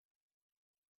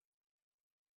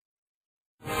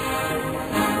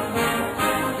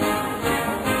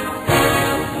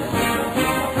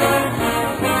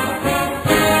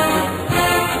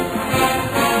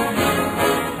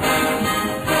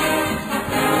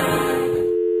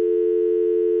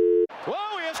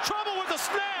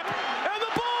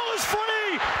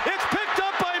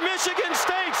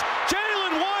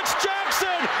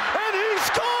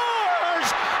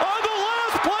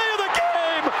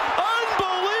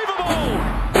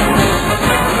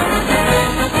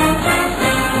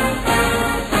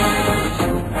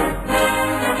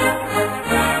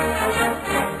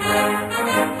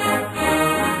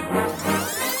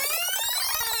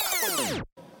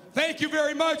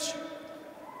Switch,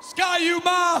 Sky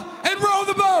Ma, and row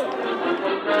the boat.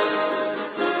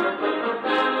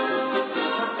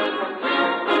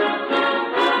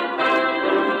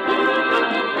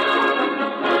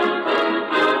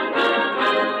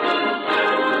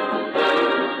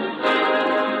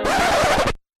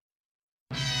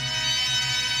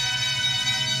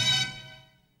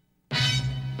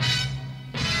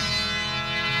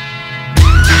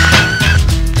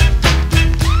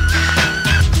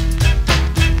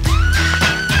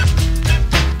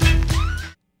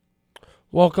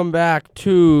 Welcome back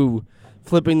to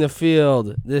Flipping the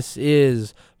Field. This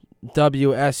is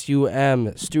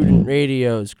WSUM Student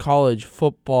Radio's College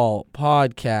Football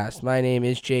Podcast. My name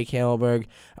is Jake Haleberg.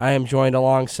 I am joined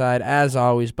alongside, as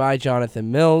always, by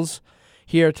Jonathan Mills.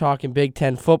 Here talking Big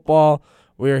Ten football.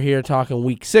 We're here talking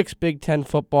Week 6 Big Ten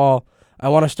football. I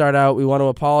want to start out, we want to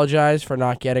apologize for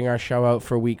not getting our show out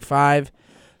for Week 5.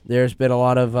 There's been a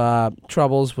lot of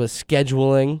troubles with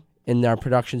scheduling in our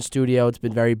production studio. It's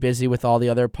been very busy with all the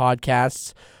other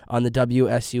podcasts on the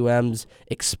WSUM's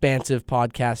expansive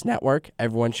podcast network.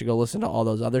 Everyone should go listen to all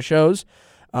those other shows.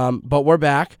 But we're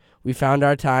back. We found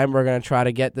our time. We're going to try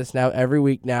to get this out every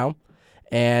week now.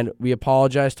 And we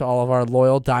apologize to all of our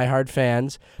loyal, diehard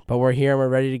fans. But we're here and we're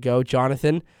ready to go.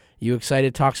 Jonathan, you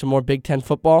excited to talk some more Big Ten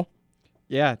football?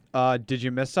 Yeah. Did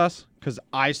you miss us? Because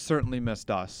I certainly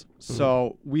missed us.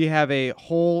 So we have a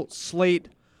whole slate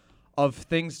of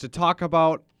things to talk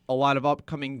about, a lot of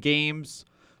upcoming games,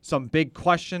 some big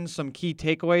questions, some key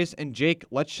takeaways. And Jake,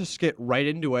 let's just get right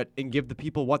into it and give the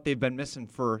people what they've been missing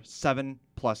for 7+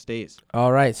 days.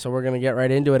 All right, so we're going to get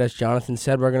right into it. As Jonathan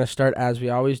said, we're going to start, as we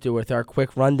always do, with our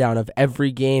quick rundown of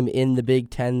every game in the Big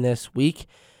Ten this week.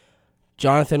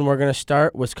 Jonathan, we're going to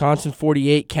start Wisconsin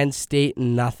 48, Kent State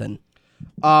nothing.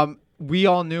 We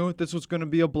all knew this was going to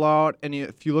be a blowout, and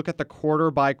if you look at the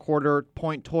quarter-by-quarter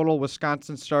point total,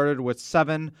 Wisconsin started with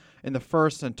 7 in the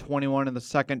first and 21 in the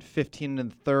second, 15 in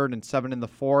the third, and 7 in the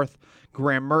fourth.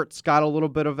 Graham Mertz got a little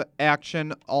bit of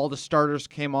action. All the starters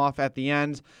came off at the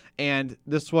end, and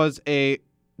this was a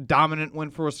dominant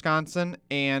win for Wisconsin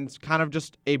and kind of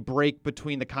just a break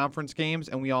between the conference games,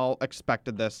 and we all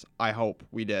expected this. I hope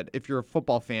we did. If you're a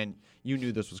football fan, you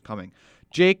knew this was coming.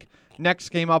 Jake, next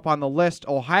game up on the list,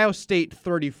 Ohio State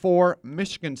 34,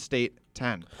 Michigan State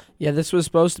 10. Yeah, this was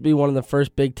supposed to be one of the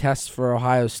first big tests for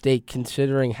Ohio State,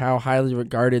 considering how highly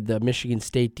regarded the Michigan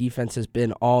State defense has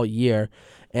been all year.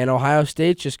 And Ohio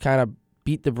State just kind of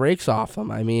beat the brakes off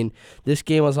them. I mean, this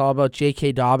game was all about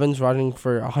J.K. Dobbins running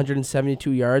for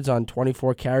 172 yards on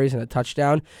 24 carries and a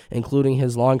touchdown, including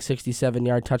his long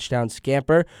 67-yard touchdown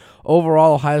scamper.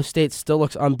 Overall, Ohio State still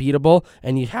looks unbeatable,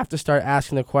 and you have to start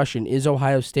asking the question, is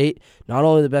Ohio State not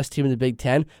only the best team in the Big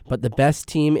Ten, but the best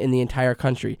team in the entire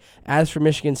country? As for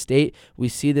Michigan State, we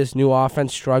see this new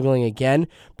offense struggling again.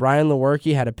 Brian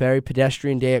Lewerke had a very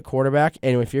pedestrian day at quarterback,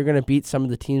 and if you're going to beat some of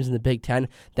the teams in the Big Ten,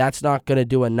 that's not going to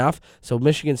do enough. So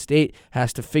Michigan State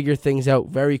has to figure things out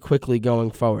very quickly going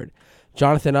forward.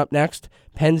 Jonathan, up next,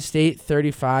 Penn State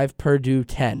 35, Purdue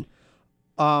 10.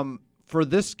 For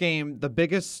this game, the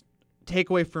biggest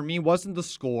takeaway for me wasn't the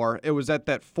score. It was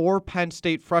that 4 Penn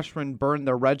State freshmen burned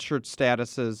their redshirt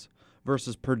statuses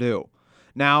versus Purdue.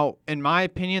 Now, in my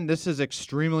opinion, this is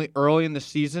extremely early in the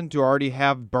season to already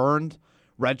have burned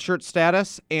redshirt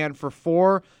status. And for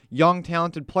 4 young,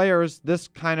 talented players, this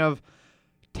kind of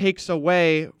takes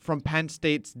away from Penn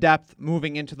State's depth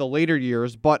moving into the later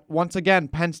years. But once again,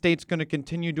 Penn State's going to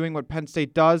continue doing what Penn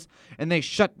State does, and they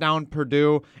shut down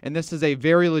Purdue. And this is a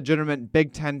very legitimate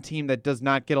Big Ten team that does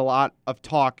not get a lot of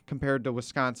talk compared to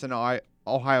Wisconsin,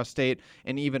 Ohio State,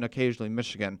 and even occasionally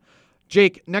Michigan.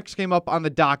 Jake, next game up on the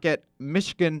docket,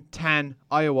 Michigan 10,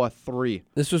 Iowa 3.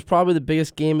 This was probably the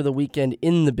biggest game of the weekend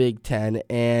in the Big Ten,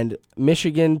 and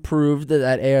Michigan proved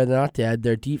that they are not dead.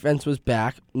 Their defense was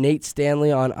back. Nate Stanley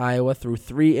on Iowa threw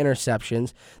 3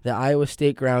 interceptions. The Iowa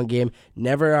State ground game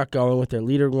never got going, with their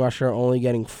leading rusher only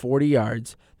getting 40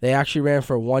 yards. They actually ran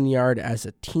for 1 yard as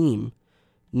a team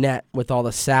net with all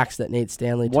the sacks that Nate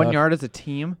Stanley took. 1 yard as a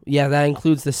team? Yeah, that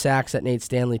includes the sacks that Nate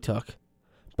Stanley took.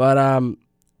 But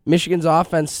Michigan's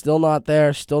offense still not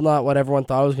there, still not what everyone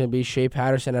thought it was going to be. Shea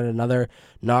Patterson had another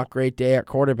not great day at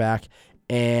quarterback,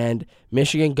 and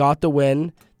Michigan got the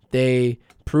win. They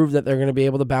proved that they're going to be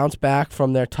able to bounce back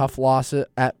from their tough loss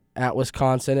at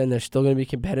Wisconsin, and they're still going to be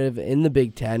competitive in the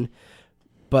Big Ten.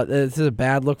 But this is a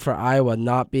bad look for Iowa,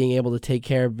 not being able to take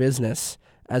care of business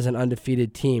as an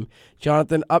undefeated team.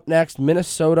 Jonathan, up next,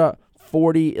 Minnesota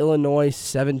 40, Illinois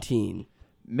 17.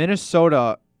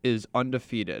 Minnesota is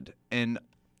undefeated, and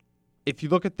if you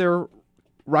look at their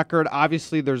record.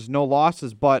 Obviously, there's no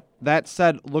losses, but that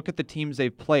said, look at the teams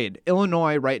they've played.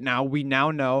 Illinois right now, we now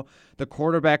know the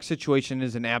quarterback situation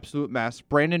is an absolute mess.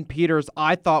 Brandon Peters,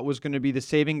 I thought, was going to be the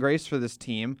saving grace for this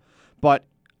team, but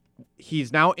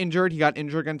he's now injured. He got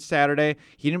injured against Saturday.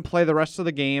 He didn't play the rest of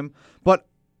the game, but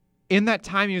in that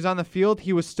time he was on the field,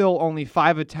 he was still only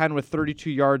 5 of 10 with 32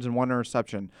 yards and 1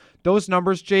 interception. Those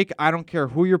numbers, Jake, I don't care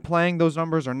who you're playing, those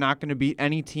numbers are not going to beat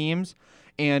any teams,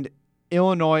 and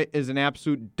Illinois is an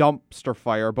absolute dumpster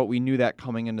fire, but we knew that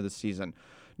coming into the season.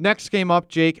 Next game up,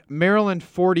 Jake, Maryland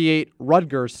 48,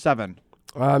 Rutgers 7.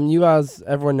 You guys,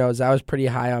 everyone knows I was pretty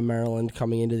high on Maryland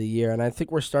coming into the year, and I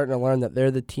think we're starting to learn that they're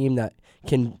the team that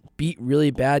can beat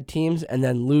really bad teams and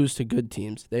then lose to good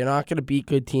teams. They're not going to beat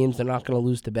good teams. They're not going to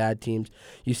lose to bad teams.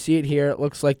 You see it here. It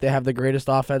looks like they have the greatest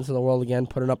offense in the world again,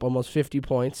 putting up almost 50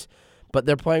 points, but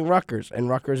they're playing Rutgers, and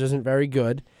Rutgers isn't very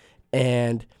good,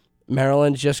 and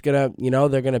Maryland's just going to,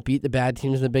 they're going to beat the bad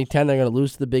teams in the Big Ten. They're going to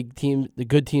lose to the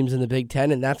good teams in the Big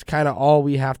Ten, and that's kind of all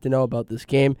we have to know about this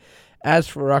game. As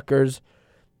for Rutgers,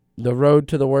 the road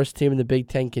to the worst team in the Big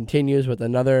Ten continues with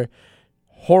another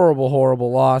horrible,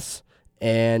 horrible loss.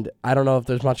 And I don't know if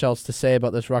there's much else to say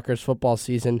about this Rutgers football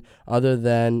season other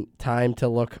than time to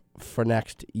look for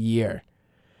next year.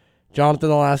 Jonathan,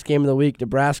 the last game of the week,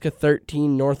 Nebraska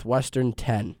 13, Northwestern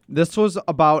 10. This was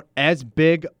about as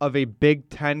big of a Big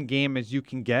Ten game as you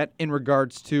can get in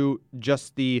regards to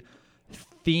just the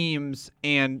themes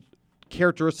and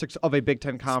characteristics of a Big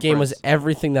Ten conference. This game was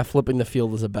everything that flipping the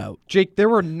field is about. Jake, there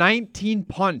were 19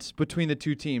 punts between the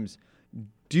two teams.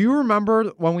 Do you remember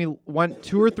when we went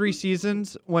 2 or 3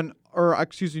 seasons do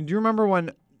you remember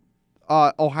when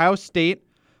Ohio State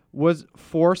was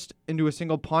forced into a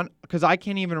single punt? Because I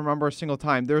can't even remember a single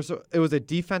time. It was a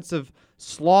defensive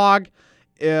slog.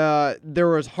 There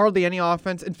was hardly any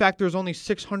offense. In fact, there was only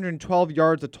 612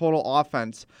 yards of total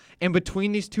offense. And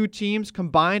between these two teams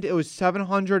combined, it was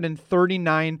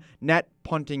 739 net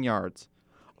punting yards.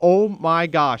 Oh my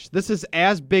gosh. This is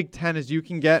as Big Ten as you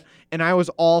can get, and I was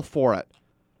all for it.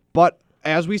 But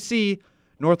as we see,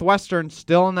 Northwestern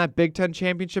still in that Big Ten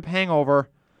championship hangover.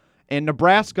 And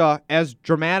Nebraska, as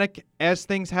dramatic as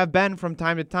things have been from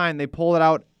time to time, they pulled it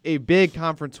out a big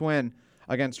conference win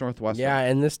against Northwestern. Yeah,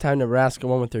 and this time Nebraska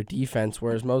won with their defense,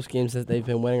 whereas most games that they've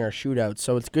been winning are shootouts.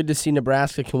 So it's good to see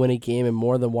Nebraska can win a game in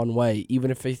more than one way,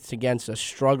 even if it's against a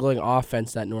struggling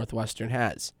offense that Northwestern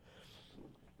has.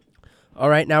 All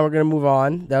right, now we're going to move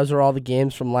on. Those are all the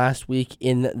games from last week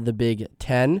in the Big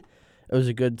Ten. It was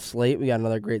a good slate. We got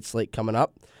another great slate coming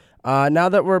up. Now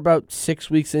that we're about 6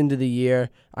 weeks into the year,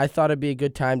 I thought it'd be a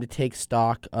good time to take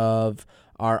stock of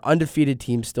our undefeated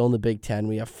teams still in the Big Ten.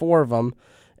 We have 4 of them,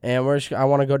 and I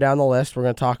want to go down the list. We're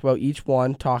going to talk about each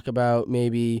one, talk about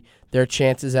maybe their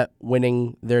chances at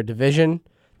winning their division,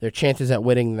 their chances at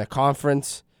winning the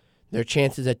conference, their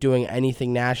chances at doing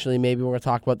anything nationally. Maybe we're going to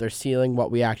talk about their ceiling, what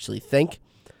we actually think.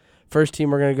 First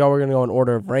team we're going to go in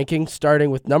order of ranking,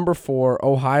 starting with number 4,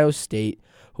 Ohio State,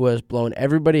 who has blown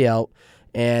everybody out.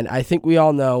 And I think we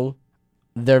all know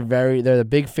they're the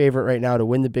big favorite right now to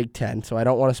win the Big Ten, so I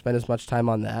don't want to spend as much time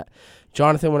on that.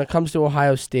 Jonathan, when it comes to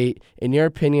Ohio State, in your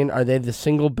opinion, are they the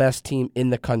single best team in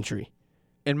the country?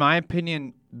 In my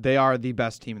opinion, they are the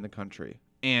best team in the country.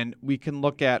 And we can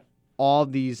look at all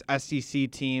these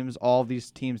SEC teams, all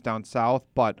these teams down south,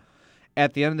 but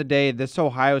at the end of the day, this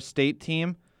Ohio State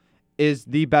team is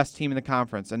the best team in the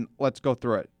conference, and let's go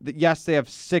through it. Yes, they have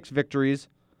 6 victories.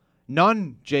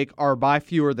 None, Jake, are by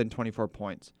fewer than 24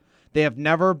 points. They have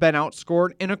never been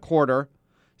outscored in a quarter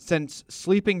since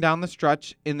sleeping down the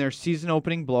stretch in their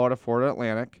season-opening blowout of Florida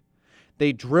Atlantic.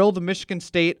 They drilled Michigan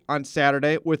State on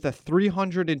Saturday with a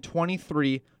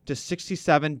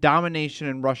 323-67 domination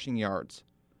in rushing yards.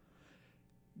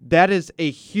 That is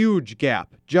a huge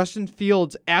gap. Justin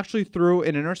Fields actually threw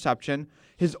an interception,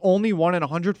 his only one in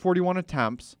 141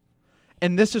 attempts,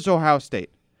 and this is Ohio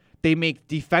State. They make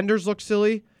defenders look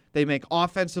silly, they make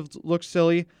offensive look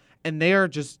silly, and they are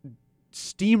just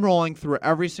steamrolling through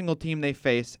every single team they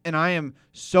face, and I am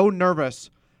so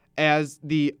nervous as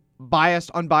the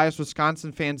unbiased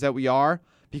Wisconsin fans that we are,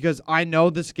 because I know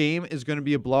this game is going to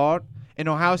be a blowout, and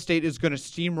Ohio State is going to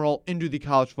steamroll into the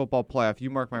college football playoff.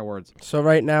 You mark my words. So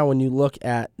right now, when you look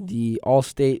at the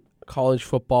All-State College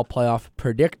Football Playoff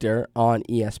Predictor on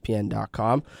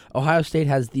ESPN.com, Ohio State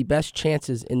has the best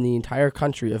chances in the entire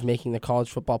country of making the college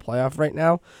football playoff right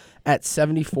now at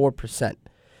 74%.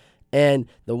 And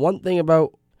the one thing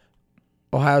about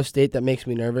Ohio State that makes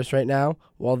me nervous right now,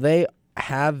 while they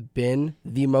have been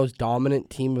the most dominant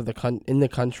team in the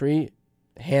country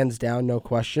hands down, no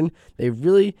question. They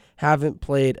really haven't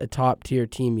played a top-tier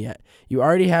team yet. You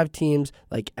already have teams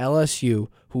like LSU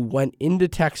who went into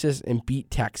Texas and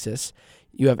beat Texas.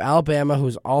 You have Alabama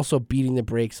who's also beating the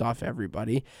brakes off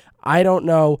everybody. I don't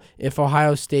know if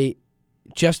Ohio State,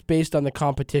 just based on the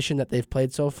competition that they've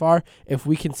played so far, if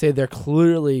we can say they're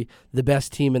clearly the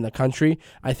best team in the country.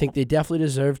 I think they definitely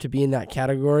deserve to be in that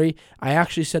category. I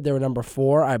actually said they were number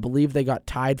 4. I believe they got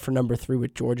tied for number 3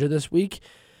 with Georgia this week.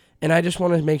 And I just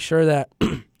want to make sure that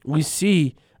we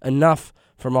see enough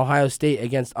from Ohio State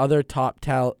against other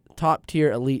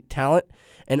top-tier elite talent.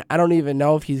 And I don't even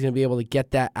know if he's going to be able to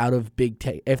get that out of Big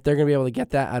Ten, if they're going to be able to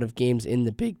get that out of games in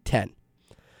the Big Ten.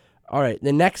 All right,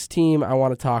 the next team I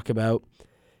want to talk about,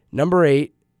 number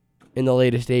 8 in the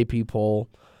latest AP poll,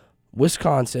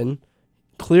 Wisconsin.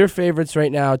 Clear favorites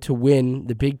right now to win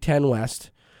the Big Ten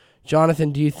West.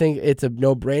 Jonathan, do you think it's a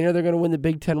no-brainer they're going to win the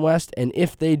Big Ten West? And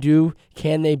if they do,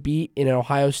 can they beat an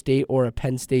Ohio State or a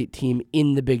Penn State team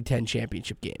in the Big Ten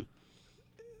championship game?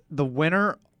 The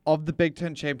winner of the Big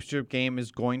Ten championship game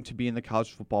is going to be in the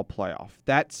college football playoff.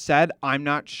 That said, I'm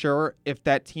not sure if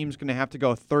that team's going to have to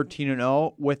go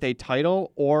 13-0 with a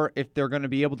title or if they're going to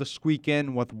be able to squeak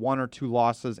in with 1 or 2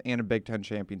 losses and a Big Ten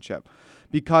championship.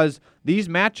 Because these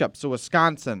matchups, so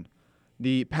Wisconsin,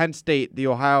 the Penn State, the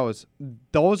Ohio's,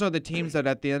 those are the teams that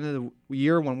at the end of the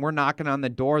year when we're knocking on the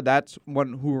door, that's who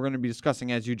we're going to be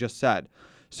discussing, as you just said.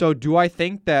 So do I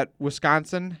think that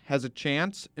Wisconsin has a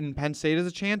chance and Penn State has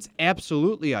a chance?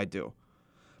 Absolutely I do.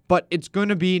 But it's going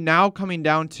to be now coming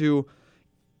down to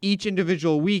each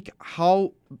individual week,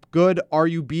 how good are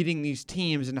you beating these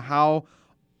teams and how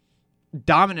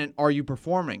dominant are you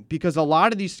performing? Because a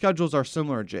lot of these schedules are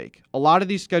similar, Jake. A lot of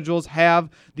these schedules have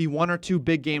the 1 or 2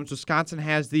 big games. Wisconsin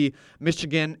has the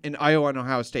Michigan and Iowa and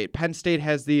Ohio State. Penn State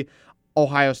has the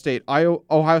Ohio State.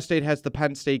 Ohio State has the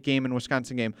Penn State game and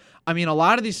Wisconsin game. I mean, a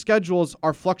lot of these schedules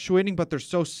are fluctuating, but they're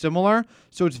so similar.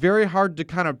 So it's very hard to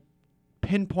kind of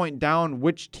pinpoint down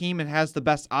which team has the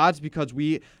best odds because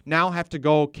we now have to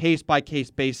go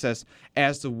case-by-case basis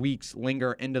as the weeks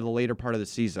linger into the later part of the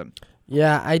season.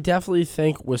 Yeah, I definitely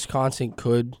think Wisconsin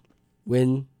could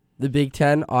win the Big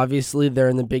Ten. Obviously, they're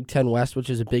in the Big Ten West, which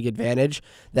is a big advantage.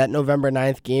 That November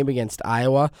 9th game against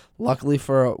Iowa, luckily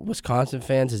for Wisconsin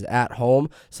fans, is at home.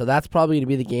 So that's probably going to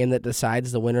be the game that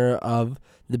decides the winner of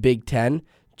the Big Ten,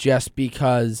 just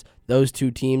because those two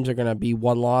teams are going to be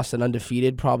 1 loss and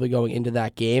undefeated probably going into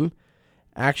that game.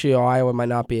 Actually, Iowa might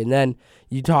not be. And then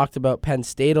you talked about Penn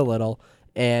State a little,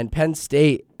 and Penn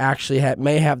State actually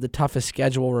may have the toughest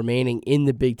schedule remaining in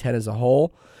the Big Ten as a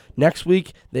whole. Next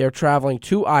week, they are traveling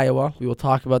to Iowa. We will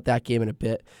talk about that game in a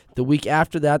bit. The week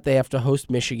after that, they have to host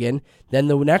Michigan. Then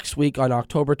the next week, on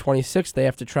October 26th, they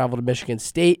have to travel to Michigan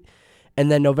State. And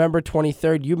then November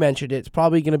 23rd, you mentioned it, it's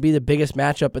probably going to be the biggest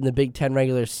matchup in the Big Ten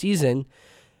regular season.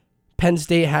 Penn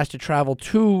State has to travel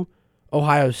to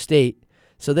Ohio State.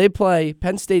 So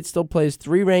Penn State still plays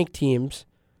 3 ranked teams,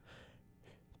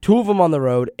 2 of them on the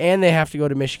road, and they have to go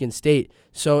to Michigan State.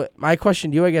 So my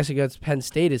question to you, I guess, against Penn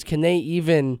State is, can they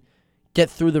even get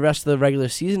through the rest of the regular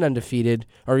season undefeated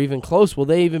or even close? Will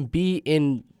they even be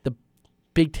in the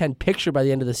Big Ten picture by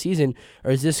the end of the season,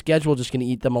 or is this schedule just going to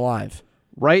eat them alive?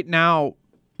 Right now,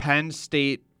 Penn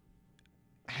State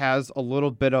has a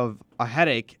little bit of a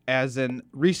headache, as in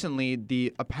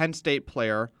recently a Penn State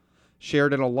player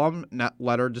shared an alum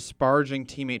letter disparaging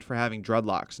teammate for having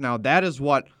dreadlocks. Now, that is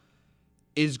what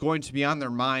is going to be on their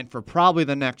mind for probably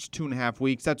the next 2.5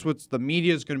 weeks. That's what the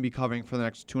media is going to be covering for the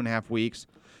next 2.5 weeks.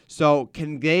 So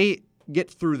can they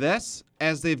get through this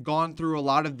as they've gone through a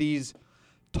lot of these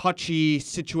touchy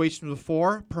situations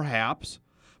before? Perhaps.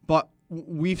 But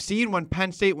we've seen when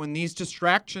Penn State, when these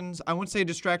distractions, I wouldn't say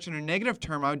distraction in a negative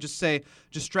term, I would just say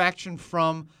distraction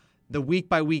from the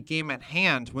week-by-week game at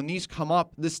hand. When these come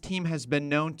up, this team has been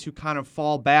known to kind of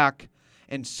fall back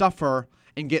and suffer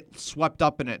and get swept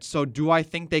up in it. So do I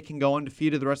think they can go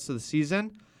undefeated the rest of the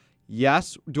season?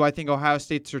 Yes. Do I think Ohio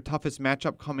State's their toughest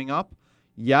matchup coming up?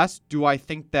 Yes. Do I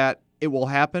think that it will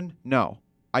happen? No,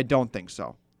 I don't think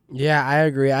so. Yeah, I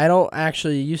agree.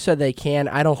 You said they can.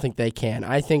 I don't think they can.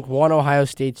 I think Ohio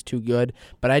State's too good,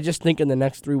 but I just think in the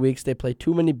next 3 weeks they play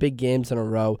too many big games in a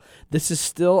row. This is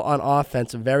still on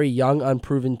offense, a very young,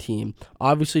 unproven team.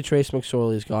 Obviously, Trace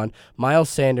McSorley is gone. Miles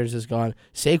Sanders is gone.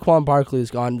 Saquon Barkley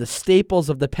is gone. The staples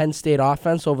of the Penn State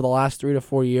offense over the last 3 to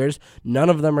 4 years, none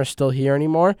of them are still here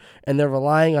anymore, and they're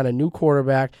relying on a new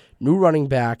quarterback, new running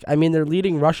back. I mean, their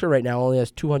leading rusher right now only has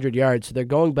 200 yards, so they're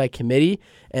going by committee,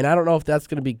 and I don't know if that's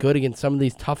going to be good against some of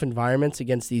these tough environments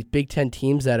against these Big Ten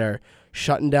teams that are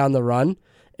shutting down the run.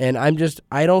 And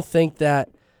I don't think that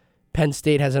Penn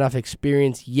State has enough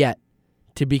experience yet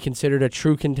to be considered a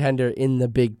true contender in the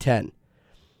Big Ten.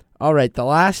 All right, the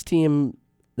last team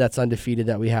that's undefeated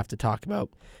that we have to talk about,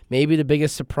 maybe the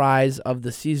biggest surprise of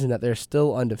the season that they're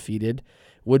still undefeated,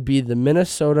 would be the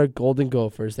Minnesota Golden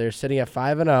Gophers. They're sitting at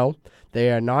 5-0.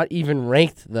 They are not even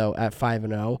ranked, though, at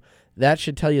 5-0. That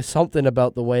should tell you something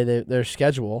about the way their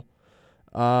schedule.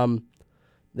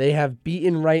 They have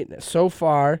beaten so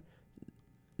far.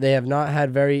 They have not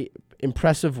had very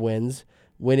impressive wins,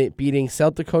 beating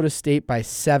South Dakota State by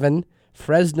 7,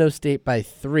 Fresno State by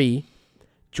 3,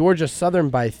 Georgia Southern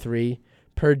by 3,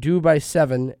 Purdue by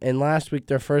 7, and last week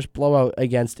their first blowout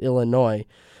against Illinois.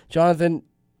 Jonathan,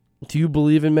 do you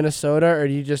believe in Minnesota, or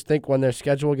do you just think when their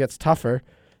schedule gets tougher,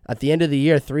 at the end of the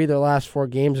year, 3 of their last 4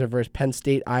 games are versus Penn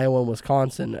State, Iowa, and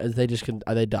Wisconsin?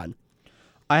 Are they done?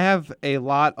 I have a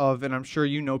lot of, and I'm sure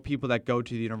you know people that go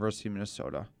to the University of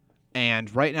Minnesota.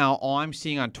 And right now, all I'm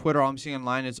seeing on Twitter, all I'm seeing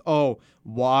online is,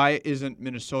 why isn't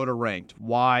Minnesota ranked?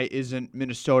 Why isn't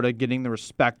Minnesota getting the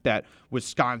respect that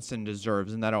Wisconsin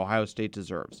deserves and that Ohio State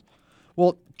deserves?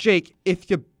 Well, Jake,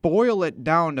 if you boil it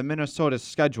down to Minnesota's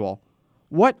schedule,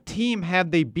 what team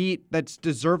have they beat that's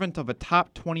deserving of a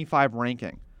top 25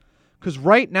 ranking? Because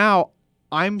right now,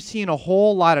 I'm seeing a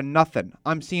whole lot of nothing.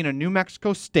 I'm seeing a New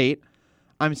Mexico State.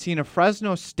 I'm seeing a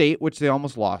Fresno State, which they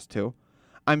almost lost to.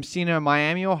 I'm seeing a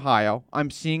Miami, Ohio.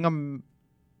 I'm seeing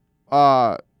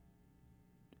a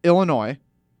Illinois.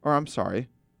 Or I'm sorry.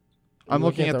 I'm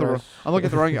looking at the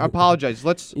wrong. I apologize.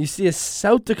 You see a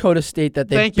South Dakota State that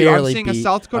they barely beat. I'm seeing a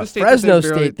South Dakota State. Fresno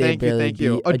State they barely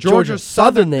beat. A Georgia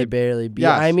Southern they barely beat.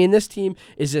 Yes. I mean, this team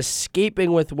is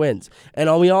escaping with wins.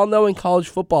 And we all know in college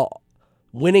football,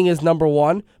 winning is number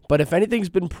one. But if anything's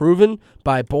been proven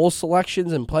by bowl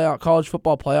selections and college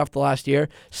football playoff the last year,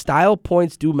 style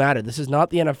points do matter. This is not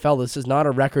the NFL. This is not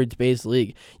a records-based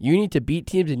league. You need to beat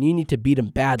teams, and you need to beat them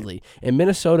badly. And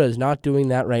Minnesota is not doing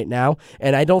that right now,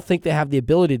 and I don't think they have the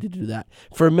ability to do that.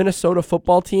 For a Minnesota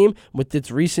football team, with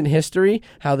its recent history,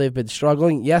 how they've been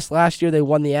struggling, yes, last year they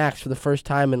won the Axe for the first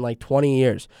time in like 20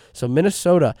 years. So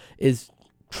Minnesota is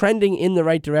trending in the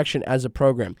right direction as a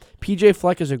program. PJ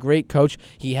Fleck is a great coach.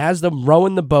 He has them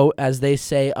rowing the boat, as they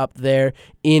say up there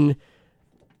in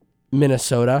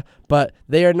Minnesota, but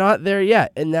they are not there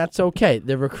yet, and that's okay.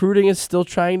 The recruiting is still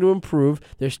trying to improve.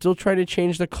 They're still trying to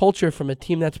change the culture from a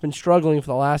team that's been struggling for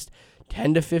the last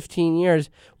 10 to 15 years.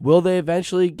 Will they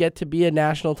eventually get to be a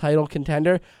national title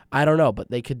contender? I don't know,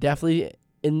 but they could definitely,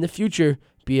 in the future,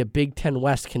 be a Big Ten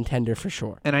West contender for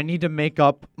sure. And I need to make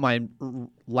up my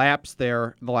lapse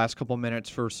there in the last couple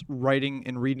minutes for writing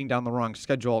and reading down the wrong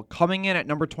schedule. Coming in at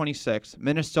number 26,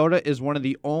 Minnesota is one of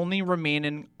the only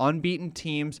remaining unbeaten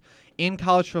teams in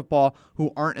college football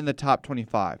who aren't in the top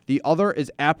 25. The other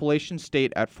is Appalachian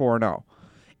State at 4-0.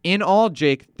 In all,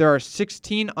 Jake, there are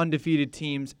 16 undefeated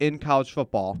teams in college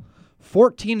football.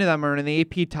 14 of them are in the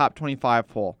AP top 25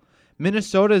 poll.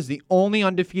 Minnesota is the only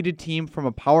undefeated team from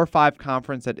a Power 5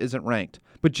 conference that isn't ranked.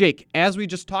 But Jake, as we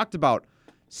just talked about,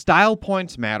 style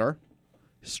points matter.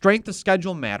 Strength of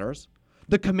schedule matters.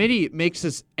 The committee makes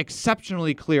this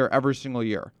exceptionally clear every single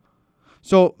year.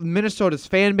 So Minnesota's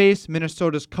fan base,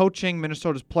 Minnesota's coaching,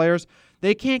 Minnesota's players,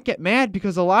 they can't get mad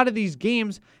because a lot of these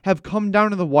games have come down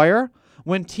to the wire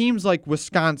when teams like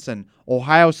Wisconsin,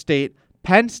 Ohio State,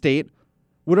 Penn State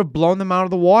would have blown them out of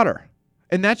the water.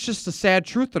 And that's just the sad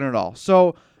truth in it all.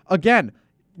 So, again,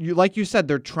 like you said,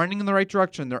 they're trending in the right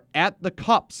direction. They're at the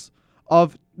cups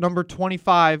of number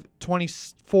 25,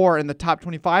 24 in the top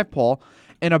 25 poll.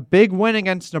 And a big win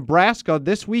against Nebraska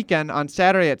this weekend on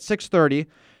Saturday at 6:30.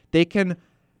 They can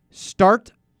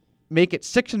make it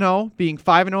 6-0, being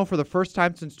 5-0 for the first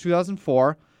time since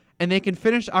 2004. And they can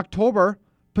finish October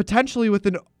potentially with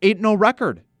an 8-0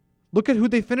 record. Look at who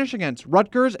they finish against,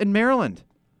 Rutgers and Maryland.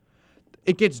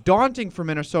 It gets daunting for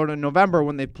Minnesota in November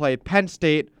when they play Penn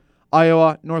State,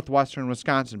 Iowa, Northwestern,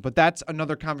 Wisconsin. But that's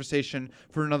another conversation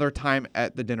for another time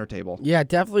at the dinner table. Yeah,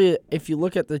 definitely. If you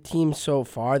look at the team so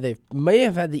far, they may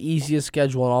have had the easiest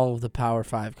schedule in all of the Power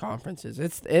 5 conferences.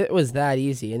 It was that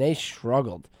easy, and they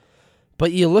struggled.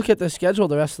 But you look at the schedule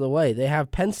the rest of the way. They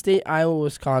have Penn State, Iowa,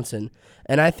 Wisconsin,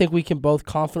 and I think we can both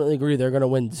confidently agree they're going to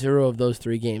win 0 of those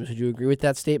 3 games. Would you agree with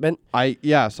that statement?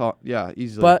 Yeah,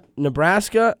 easily. But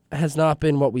Nebraska has not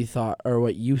been what we thought, or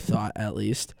what you thought at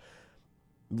least.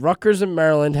 Rutgers and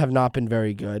Maryland have not been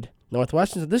very good.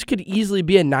 Northwestern, this could easily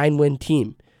be a 9-win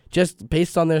team, just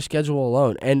based on their schedule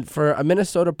alone. And for a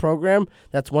Minnesota program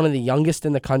that's one of the youngest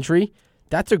in the country,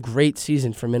 that's a great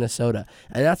season for Minnesota.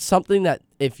 And that's something that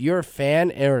if you're a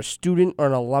fan or a student or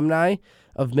an alumni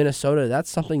of Minnesota, that's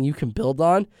something you can build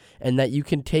on and that you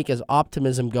can take as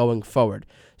optimism going forward.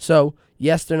 So,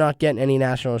 yes, they're not getting any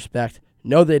national respect.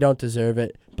 No, they don't deserve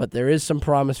it, but there is some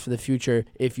promise for the future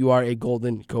if you are a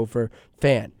Golden Gopher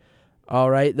fan. All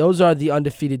right, those are the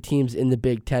undefeated teams in the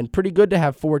Big Ten. Pretty good to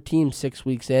have 4 teams 6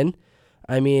 weeks in.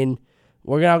 I mean,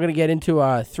 we're now going to get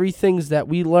into 3 things that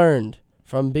we learned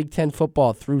from Big Ten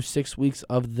football through 6 weeks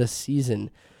of the season.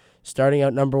 Starting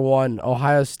out number 1,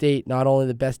 Ohio State, not only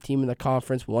the best team in the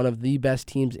conference, one of the best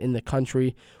teams in the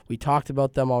country. We talked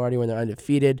about them already when they're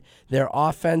undefeated. Their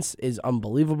offense is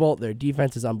unbelievable. Their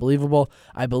defense is unbelievable.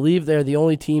 I believe they're the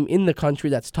only team in the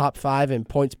country that's top 5 in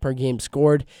points per game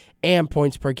scored and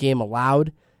points per game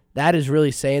allowed. That is really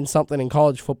saying something in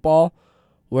college football,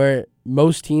 where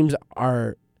most teams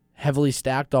are heavily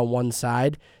stacked on one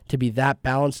side. To be that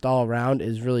balanced all around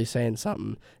is really saying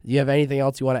something. Do you have anything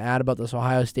else you want to add about this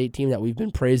Ohio State team that we've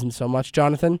been praising so much,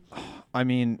 Jonathan? I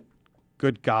mean,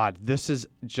 good God, this is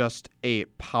just a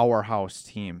powerhouse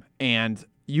team. And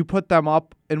you put them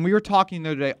up, and we were talking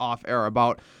the other day off air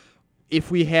about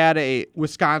if we had a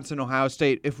Wisconsin, Ohio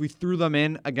State, if we threw them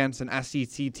in against an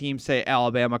SEC team, say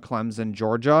Alabama, Clemson,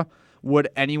 Georgia, would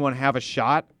anyone have a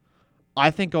shot?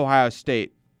 I think Ohio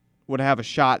State would have a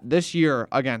shot this year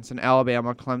against an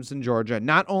Alabama, Clemson, Georgia.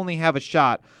 Not only have a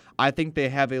shot, I think they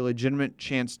have a legitimate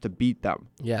chance to beat them.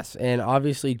 Yes, and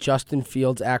obviously Justin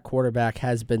Fields at quarterback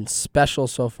has been special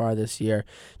so far this year.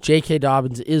 J.K.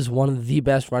 Dobbins is one of the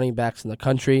best running backs in the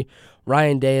country.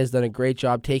 Ryan Day has done a great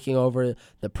job taking over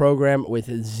the program with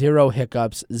 0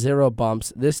 hiccups, 0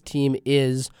 bumps. This team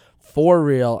is for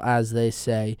real, as they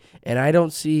say, and I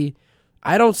don't see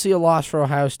a loss for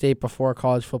Ohio State before a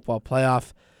college football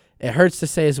playoff. It hurts to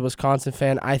say as a Wisconsin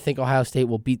fan, I think Ohio State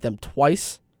will beat them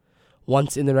twice,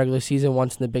 once in the regular season,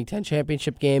 once in the Big Ten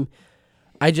championship game.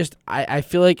 I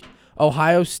feel like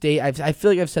Ohio State, I feel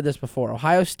like I've said this before,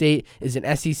 Ohio State is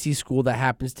an SEC school that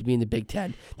happens to be in the Big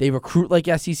Ten. They recruit like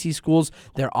SEC schools.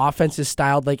 Their offense is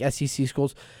styled like SEC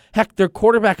schools. Heck, their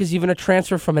quarterback is even a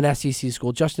transfer from an SEC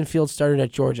school. Justin Fields started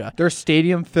at Georgia. Their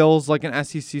stadium fills like an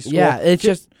SEC school. Yeah, it's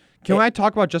just... Can I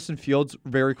talk about Justin Fields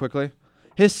very quickly?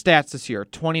 His stats this year,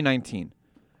 2019,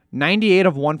 98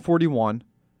 of 141,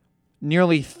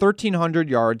 nearly 1,300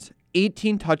 yards,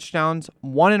 18 touchdowns,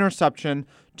 1 interception,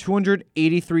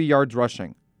 283 yards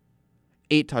rushing,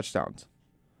 8 touchdowns.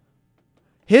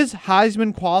 His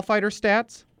Heisman qualifier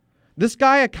stats, this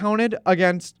guy accounted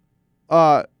against,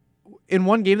 in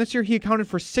one game this year, he accounted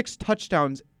for 6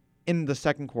 touchdowns in the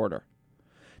second quarter.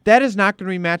 That is not going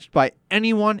to be matched by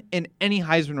anyone in any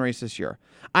Heisman race this year.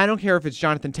 I don't care if it's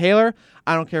Jonathan Taylor.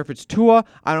 I don't care if it's Tua.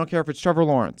 I don't care if it's Trevor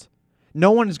Lawrence.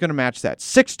 No one is going to match that.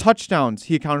 6 touchdowns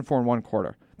he accounted for in one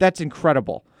quarter. That's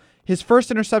incredible. His first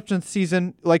interception of the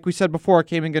season, like we said before,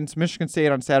 came against Michigan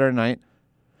State on Saturday night.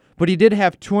 But he did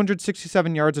have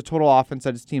 267 yards of total offense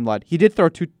that his team led. He did throw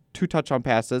two touchdown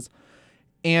passes.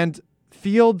 And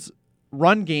Fields'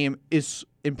 run game is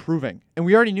improving. And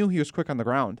we already knew he was quick on the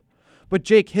ground. But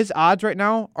Jake, his odds right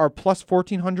now are plus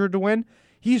 1,400 to win.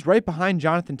 He's right behind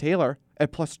Jonathan Taylor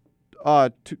at plus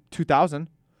 2,000.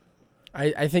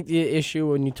 I think the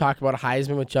issue when you talk about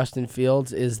Heisman with Justin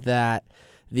Fields is that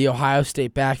the Ohio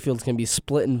State backfield's going to be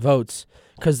splitting votes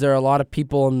because there are a lot of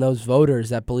people in those voters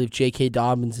that believe J.K.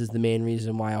 Dobbins is the main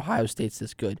reason why Ohio State's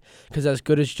this good. Because as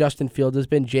good as Justin Fields has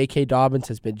been, J.K. Dobbins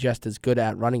has been just as good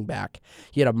at running back.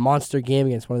 He had a monster game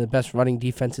against one of the best running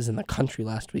defenses in the country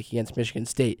last week against Michigan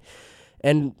State.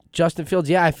 And Justin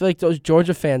Fields, yeah, I feel like those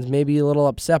Georgia fans may be a little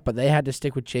upset, but they had to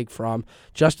stick with Jake Fromm.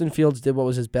 Justin Fields did what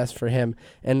was his best for him.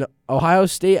 And Ohio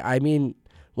State, I mean,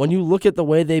 when you look at the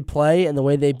way they play and the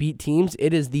way they beat teams,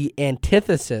 it is the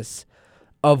antithesis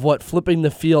of what flipping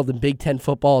the field in Big Ten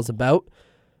football is about.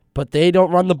 But they don't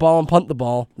run the ball and punt the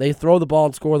ball. They throw the ball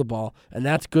and score the ball. And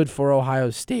that's good for Ohio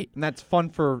State. And that's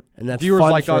fun for viewers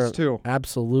like us, too.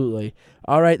 Absolutely.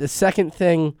 All right, the second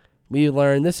thing we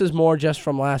learned, this is more just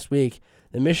from last week.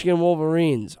 The Michigan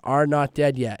Wolverines are not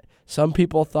dead yet. Some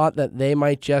people thought that they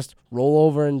might just roll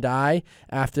over and die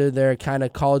after their kind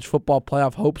of college football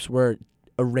playoff hopes were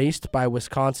erased by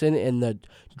Wisconsin in the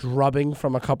drubbing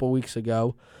from a couple weeks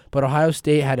ago. But Ohio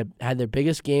State had their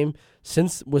biggest game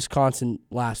since Wisconsin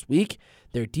last week.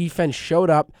 Their defense showed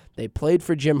up. They played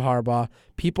for Jim Harbaugh.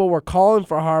 People were calling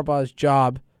for Harbaugh's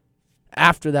job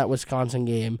after that Wisconsin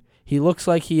game. He looks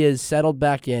like he is settled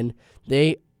back in.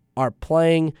 They are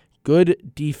playing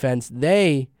good defense.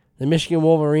 The Michigan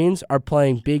Wolverines, are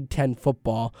playing Big Ten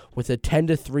football with a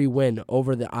 10-3 win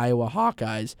over the Iowa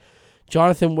Hawkeyes.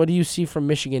 Jonathan, what do you see from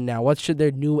Michigan now? What should their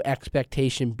new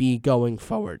expectation be going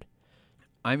forward?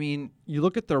 I mean, you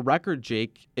look at their record,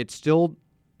 Jake, it's still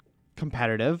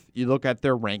competitive. You look at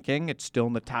their ranking, it's still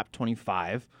in the top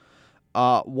 25.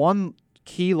 One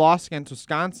key loss against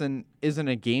Wisconsin isn't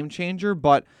a game changer,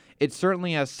 but it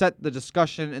certainly has set the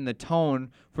discussion and the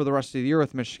tone for the rest of the year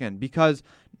with Michigan, because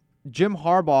Jim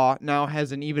Harbaugh now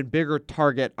has an even bigger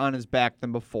target on his back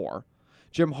than before.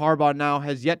 Jim Harbaugh now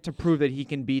has yet to prove that he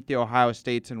can beat the Ohio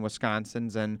States and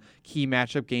Wisconsins and key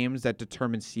matchup games that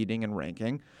determine seeding and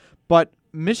ranking. But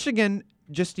Michigan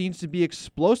just needs to be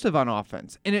explosive on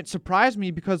offense. And it surprised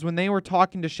me because when they were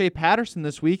talking to Shea Patterson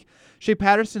this week, Shea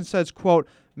Patterson says, quote,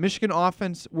 Michigan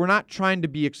offense, we're not trying to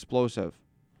be explosive.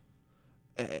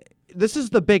 This is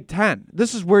the Big Ten.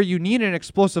 This is where you need an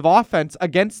explosive offense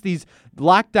against these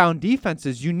lockdown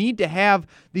defenses. You need to have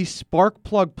these spark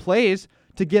plug plays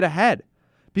to get ahead,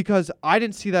 because I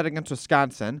didn't see that against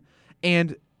Wisconsin,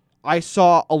 and I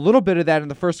saw a little bit of that in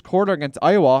the first quarter against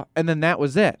Iowa, and then that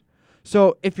was it.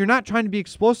 So if you're not trying to be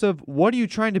explosive, what are you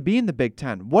trying to be in the Big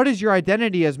Ten? What is your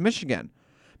identity as Michigan?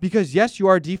 Because, yes, you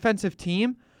are a defensive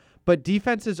team, but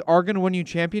defenses are going to win you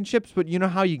championships. But you know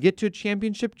how you get to a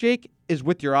championship, Jake, is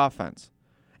with your offense.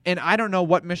 And I don't know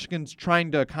what Michigan's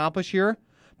trying to accomplish here,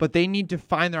 but they need to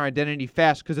find their identity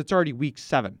fast because it's already week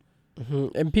 7.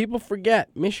 And people forget,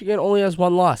 Michigan only has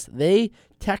one loss. They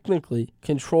technically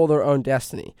control their own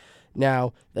destiny.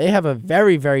 Now, they have a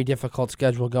very, very difficult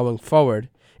schedule going forward.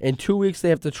 In 2 weeks, they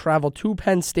have to travel to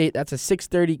Penn State. That's a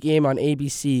 6:30 game on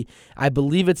ABC. I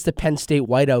believe it's the Penn State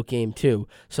whiteout game, too.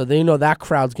 So they know that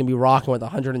crowd's going to be rocking with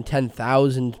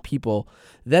 110,000 people.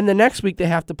 Then the next week, they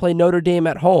have to play Notre Dame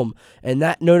at home. And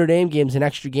that Notre Dame game's an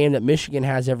extra game that Michigan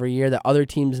has every year that other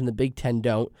teams in the Big Ten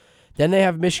don't. Then they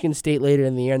have Michigan State later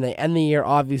in the year, and they end the year,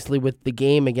 obviously, with the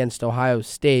game against Ohio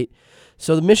State.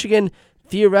 So the Michigan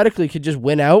theoretically could just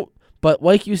win out. But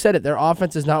like you said, their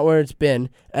offense is not where it's been.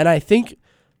 And I think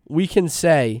we can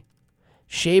say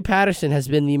Shea Patterson has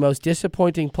been the most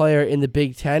disappointing player in the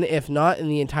Big Ten, if not in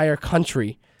the entire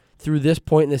country, through this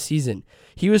point in the season.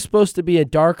 He was supposed to be a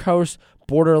dark horse,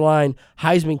 borderline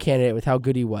Heisman candidate with how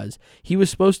good he was. He was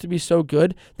supposed to be so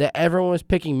good that everyone was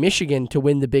picking Michigan to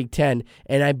win the Big Ten,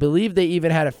 and I believe they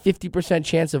even had a 50%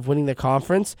 chance of winning the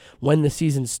conference when the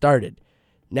season started.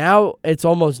 Now it's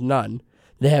almost none.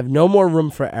 They have no more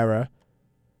room for error.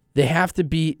 They have to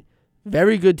beat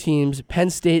very good teams, Penn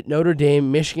State, Notre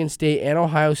Dame, Michigan State, and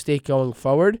Ohio State going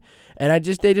forward. And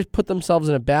they just put themselves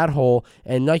in a bad hole.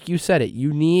 And like you said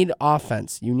you need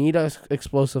offense. You need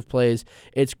explosive plays.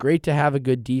 It's great to have a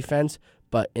good defense,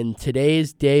 but in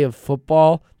today's day of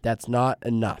football, that's not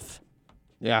enough.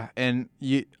 Yeah, and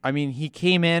he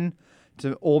came in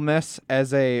to Ole Miss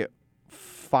as a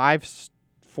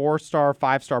 4-star,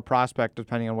 5-star prospect,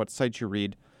 depending on what site you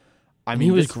read.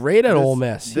 He was great at Ole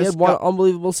Miss. He had one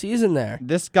unbelievable season there.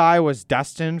 This guy was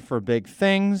destined for big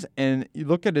things, and you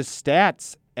look at his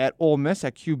stats at Ole Miss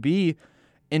at QB.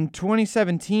 In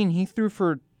 2017, he threw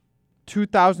for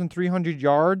 2,300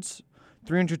 yards,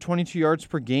 322 yards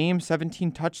per game,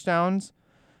 17 touchdowns,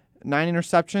 9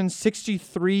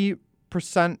 interceptions,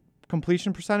 63%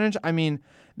 completion percentage.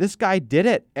 This guy did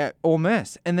it at Ole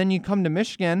Miss. And then you come to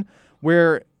Michigan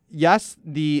where, yes,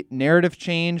 the narrative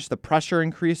changed, the pressure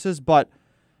increases, but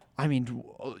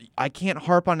I can't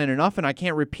harp on it enough, and I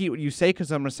can't repeat what you say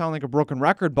because I'm going to sound like a broken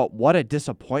record, but what a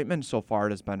disappointment so far it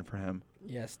has been for him.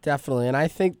 Yes, definitely. And I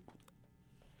think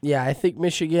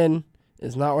Michigan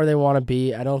is not where they want to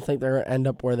be. I don't think they're going to end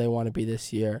up where they want to be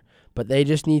this year, but they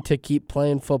just need to keep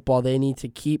playing football. They need to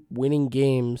keep winning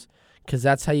games because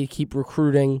that's how you keep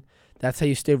recruiting. That's how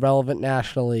you stay relevant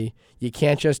nationally. You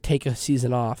can't just take a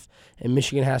season off, and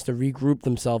Michigan has to regroup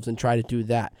themselves and try to do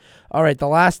that. All right, the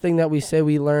last thing that we say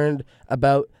we learned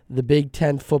about the Big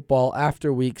Ten football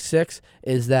after Week 6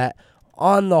 is that,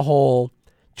 on the whole,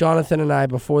 Jonathan and I,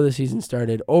 before the season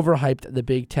started, overhyped the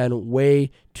Big Ten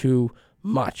way too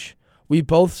much. We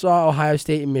both saw Ohio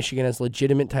State and Michigan as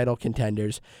legitimate title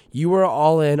contenders. You were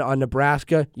all in on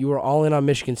Nebraska. You were all in on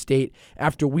Michigan State.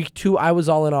 After Week 2, I was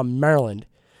all in on Maryland.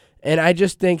 And I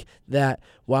just think that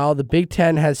while the Big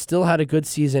Ten has still had a good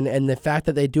season and the fact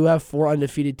that they do have 4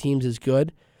 undefeated teams is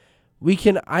good,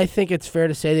 I think it's fair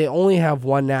to say they only have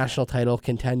one national title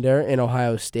contender in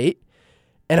Ohio State.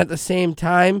 And at the same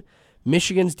time,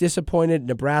 Michigan's disappointed,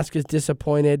 Nebraska's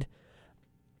disappointed.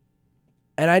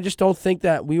 And I just don't think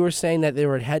that we were saying that they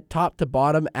were head top to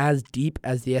bottom as deep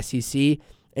as the SEC.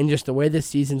 And just the way this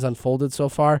season's unfolded so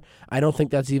far, I don't think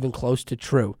that's even close to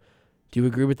true. Do you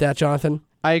agree with that, Jonathan?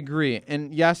 I agree.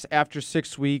 And yes, after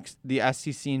 6 weeks, the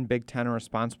SEC and Big Ten are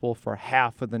responsible for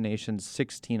half of the nation's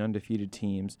 16 undefeated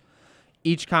teams.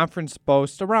 Each conference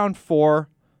boasts around 4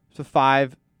 to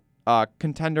 5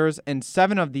 contenders, and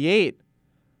 7 of the 8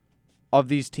 of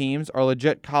these teams are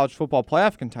legit college football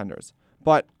playoff contenders.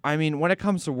 But, when it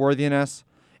comes to worthiness,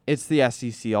 it's the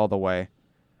SEC all the way.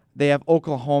 They have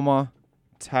Oklahoma,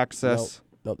 Texas,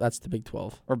 Nope, that's the Big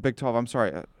 12. Or Big 12. I'm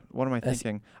sorry. What am I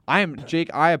thinking? Jake,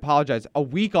 I apologize. A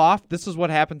week off? This is what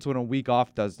happens when a week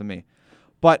off does to me.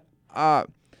 But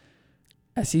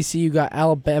SEC, you got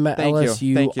Alabama, Thank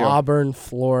LSU, you. Auburn,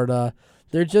 Florida.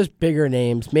 They're just bigger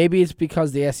names. Maybe it's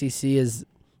because the SEC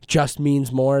just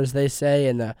means more, as they say,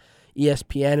 and the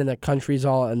ESPN and the countries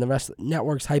all and the rest of the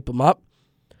networks hype them up.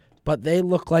 But they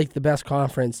look like the best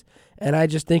conference. And I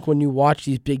just think when you watch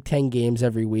these Big Ten games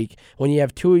every week, when you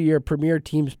have two of your premier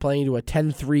teams playing to a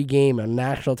 10-3 game on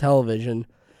national television,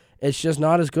 it's just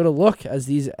not as good a look as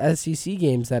these SEC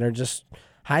games that are just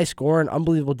high scoring,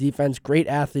 unbelievable defense, great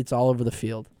athletes all over the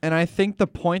field. And I think the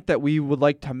point that we would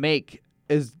like to make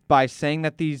is by saying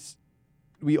that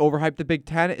we overhyped the Big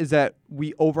Ten is that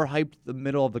we overhyped the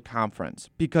middle of the conference.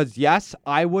 Because, yes,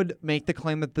 I would make the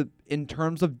claim that in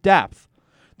terms of depth,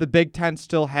 the Big Ten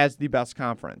still has the best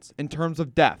conference. In terms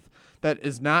of depth, that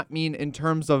does not mean in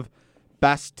terms of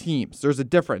best teams. There's a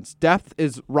difference. Depth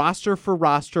is roster for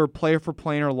roster, player for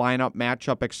player, lineup,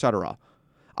 matchup, etc.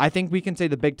 I think we can say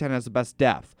the Big Ten has the best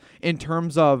depth. In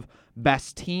terms of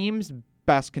best teams,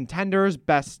 best contenders,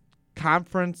 best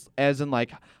conference, as in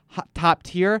like top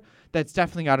tier, that's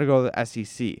definitely got to go to the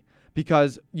SEC.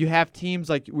 Because you have teams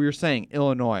like we were saying,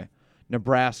 Illinois,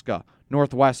 Nebraska,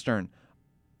 Northwestern.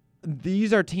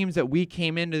 These are teams that we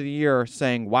came into the year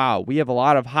saying, wow, we have a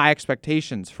lot of high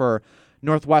expectations for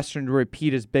Northwestern to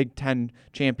repeat as Big Ten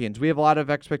champions. We have a lot of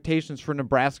expectations for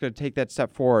Nebraska to take that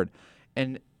step forward.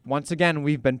 And once again,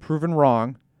 we've been proven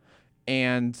wrong.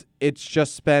 And it's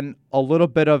just been a little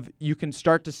bit of, you can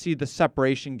start to see the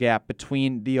separation gap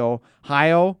between the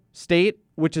Ohio State,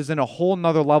 which is in a whole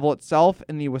nother level itself,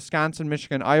 and the Wisconsin,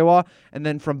 Michigan, Iowa. And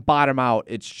then from bottom out,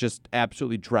 it's just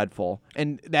absolutely dreadful.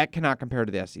 And that cannot compare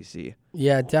to the SEC.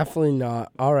 Yeah, definitely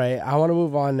not. All right, I want to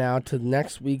move on now to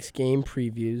next week's game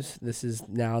previews. This is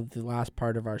now the last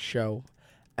part of our show,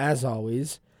 as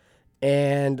always.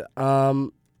 And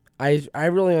I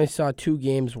really only saw two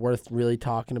games worth really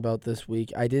talking about this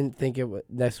week. I didn't think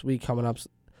next week coming up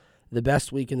the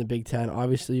best week in the Big Ten.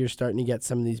 Obviously, you're starting to get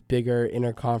some of these bigger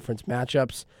interconference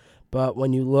matchups. But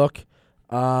when you look,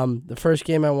 the first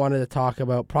game I wanted to talk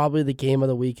about, probably the game of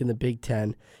the week in the Big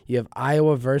Ten, you have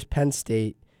Iowa versus Penn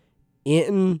State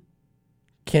in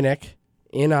Kinnick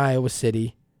in Iowa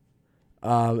City.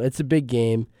 It's a big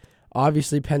game.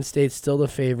 Obviously, Penn State's still the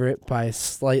favorite by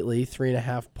slightly,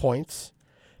 3.5 points.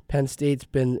 Penn State's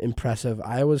been impressive.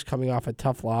 Iowa's coming off a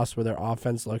tough loss where their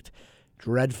offense looked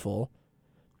dreadful.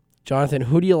 Jonathan,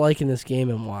 who do you like in this game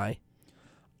and why?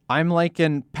 I'm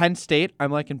liking Penn State. I'm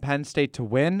liking Penn State to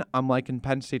win. I'm liking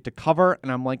Penn State to cover,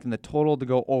 and I'm liking the total to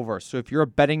go over. So if you're a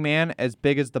betting man as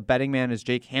big as the betting man as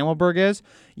Jake Hamelberg is,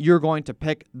 you're going to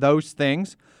pick those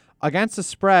things. Against the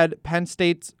spread, Penn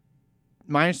State's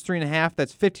minus 3.5.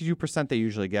 That's 52% they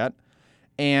usually get.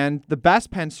 And the best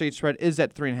Penn State spread is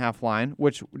at 3.5 line,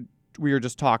 which we were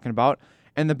just talking about.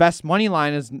 And the best money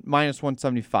line is minus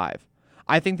 175.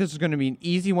 I think this is going to be an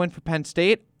easy win for Penn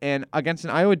State. And against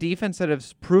an Iowa defense that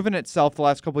has proven itself the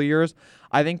last couple of years,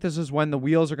 I think this is when the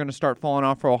wheels are going to start falling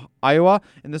off for Iowa.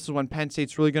 And this is when Penn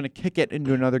State's really going to kick it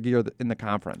into another gear in the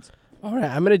conference. All right,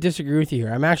 I'm going to disagree with you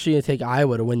here. I'm actually going to take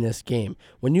Iowa to win this game.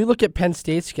 When you look at Penn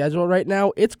State's schedule right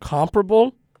now, it's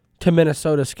comparable to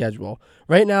Minnesota's schedule.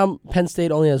 Right now, Penn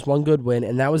State only has one good win,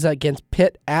 and that was against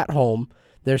Pitt at home.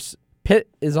 Pitt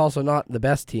is also not the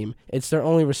best team. It's their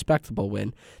only respectable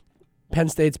win. Penn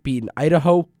State's beaten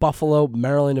Idaho, Buffalo,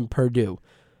 Maryland, and Purdue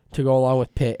to go along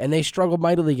with Pitt, and they struggled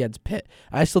mightily against Pitt.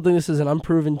 I still think this is an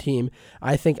unproven team.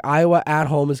 I think Iowa at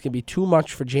home is going to be too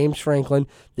much for James Franklin,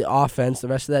 the offense, the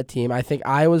rest of that team. I think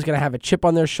Iowa's going to have a chip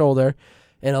on their shoulder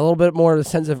and a little bit more of a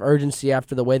sense of urgency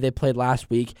after the way they played last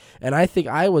week. And I think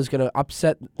Iowa's going to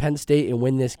upset Penn State and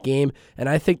win this game. And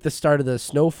I think the start of the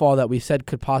snowfall that we said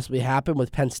could possibly happen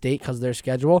with Penn State because of their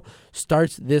schedule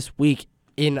starts this week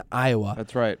in Iowa.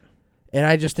 That's right. And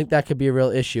I just think that could be a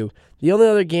real issue. The only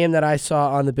other game that I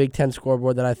saw on the Big Ten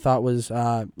scoreboard that I thought was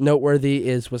noteworthy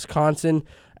is Wisconsin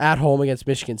at home against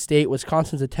Michigan State.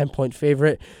 Wisconsin's a 10-point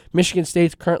favorite. Michigan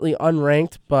State's currently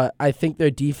unranked, but I think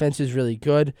their defense is really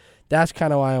good. That's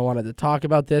kind of why I wanted to talk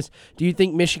about this. Do you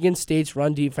think Michigan State's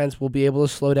run defense will be able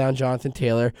to slow down Jonathan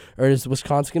Taylor, or is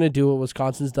Wisconsin going to do what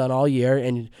Wisconsin's done all year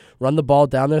and run the ball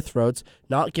down their throats,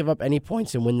 not give up any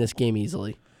points, and win this game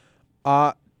easily?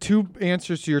 Two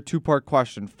answers to your two-part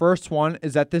question. First one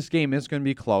is that this game is going to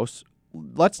be close.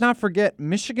 Let's not forget,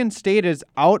 Michigan State is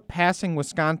outpassing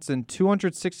Wisconsin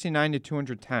 269 to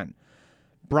 210.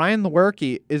 Brian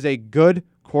Lewerke is a good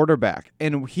quarterback,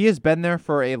 and he has been there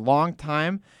for a long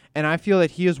time, and I feel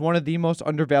that he is one of the most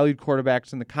undervalued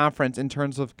quarterbacks in the conference in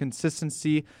terms of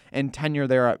consistency and tenure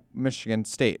there at Michigan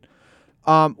State.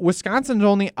 Wisconsin's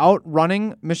only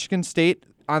outrunning Michigan State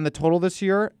on the total this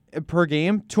year per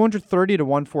game, 230 to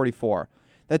 144.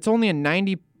 That's only a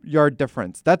 90-yard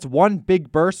difference. That's one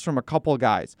big burst from a couple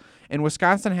guys. And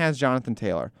Wisconsin has Jonathan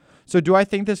Taylor. So do I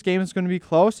think this game is going to be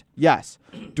close? Yes.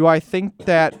 Do I think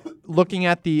that looking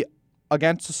at the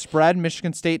against the spread,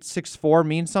 Michigan State 6-4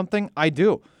 means something? I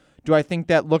do. Do I think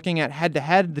that looking at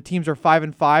head-to-head, the teams are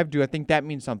 5-5? Do I think that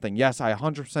means something? Yes, I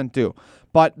 100% do.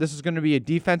 But this is going to be a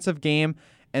defensive game,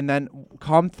 and then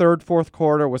come third, fourth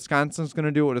quarter, Wisconsin's going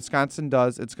to do what Wisconsin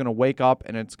does. It's going to wake up,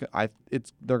 and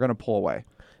they're going to pull away.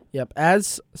 Yep.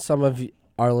 As some of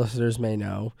our listeners may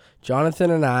know,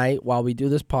 Jonathan and I, while we do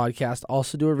this podcast,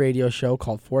 also do a radio show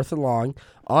called Fourth and Long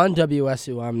on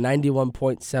WSUM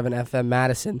 91.7 FM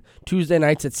Madison, Tuesday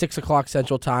nights at 6 o'clock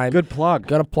Central Time. Good plug.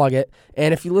 Gonna plug it.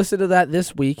 And if you listen to that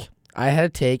this week, I had a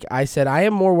take. I said, I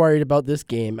am more worried about this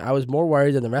game. I was more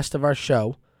worried than the rest of our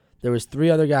show. There was 3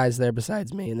 other guys there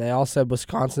besides me, and they all said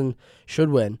Wisconsin should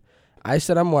win. I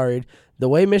said I'm worried. The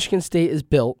way Michigan State is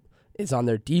built is on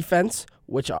their defense,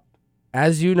 which,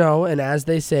 as you know, and as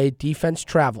they say, defense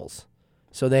travels.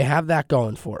 So they have that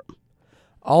going for them.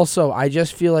 Also, I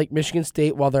just feel like Michigan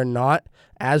State, while they're not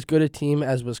as good a team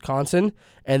as Wisconsin,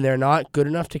 and they're not good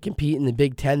enough to compete in the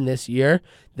Big Ten this year,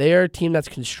 they are a team that's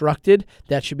constructed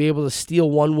that should be able to steal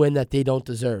one win that they don't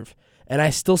deserve. And I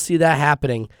still see that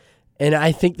happening. And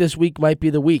I think this week might be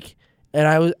the week.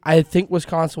 And I think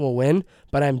Wisconsin will win,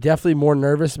 but I'm definitely more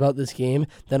nervous about this game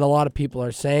than a lot of people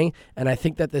are saying. And I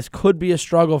think that this could be a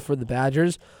struggle for the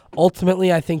Badgers.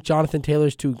 Ultimately, I think Jonathan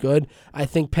Taylor's too good. I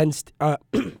think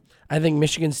I think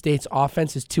Michigan State's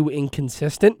offense is too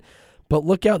inconsistent. But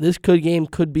look out, this game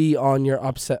could be on your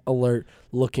upset alert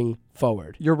looking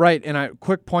forward. You're right, and a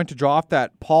quick point to draw off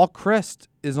that, Paul Chryst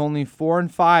is only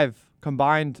 4-5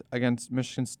 combined against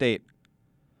Michigan State.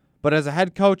 But as a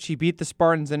head coach, he beat the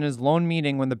Spartans in his lone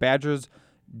meeting when the Badgers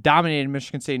dominated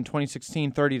Michigan State in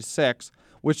 2016 30-6,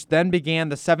 which then began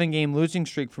the 7-game losing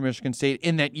streak for Michigan State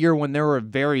in that year when there were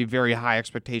very, very high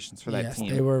expectations for that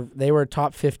team. They were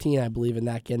top 15, I believe, in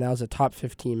that game. That was a top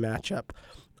 15 matchup.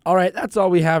 All right, that's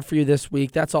all we have for you this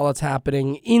week. That's all that's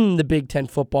happening in the Big Ten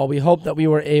football. We hope that we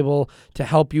were able to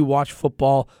help you watch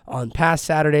football on past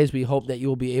Saturdays. We hope that you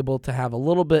will be able to have a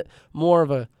little bit more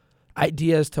of a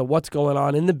idea as to what's going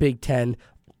on in the Big Ten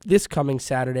this coming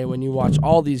Saturday when you watch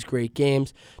all these great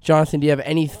games. Jonathan, do you have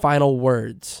any final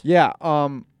words? Yeah,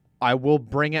 I will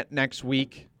bring it next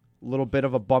week. A little bit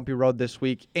of a bumpy road this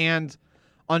week. And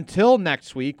until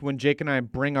next week, when Jake and I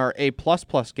bring our A++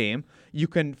 game, you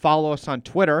can follow us on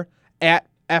Twitter at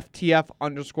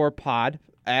FTF_pod,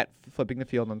 at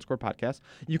FlippingTheField_podcast.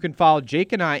 You can follow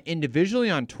Jake and I individually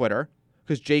on Twitter,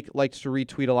 because Jake likes to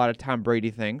retweet a lot of Tom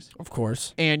Brady things. Of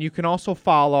course. And you can also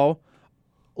follow,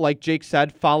 like Jake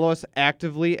said, follow us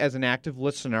actively as an active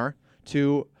listener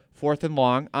to Fourth and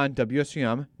Long on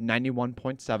WSUM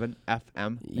 91.7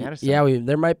 FM Madison. Yeah,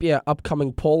 there might be an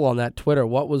upcoming poll on that Twitter.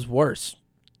 What was worse,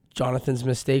 Jonathan's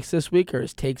mistakes this week or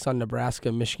his takes on Nebraska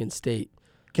and Michigan State?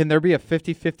 Can there be a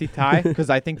 50-50 tie? Because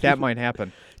I think that might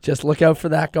happen. Just look out for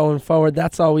that going forward.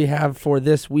 That's all we have for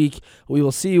this week. We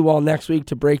will see you all next week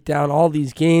to break down all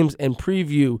these games and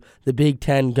preview the Big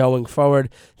Ten going forward.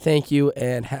 Thank you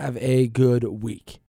and have a good week.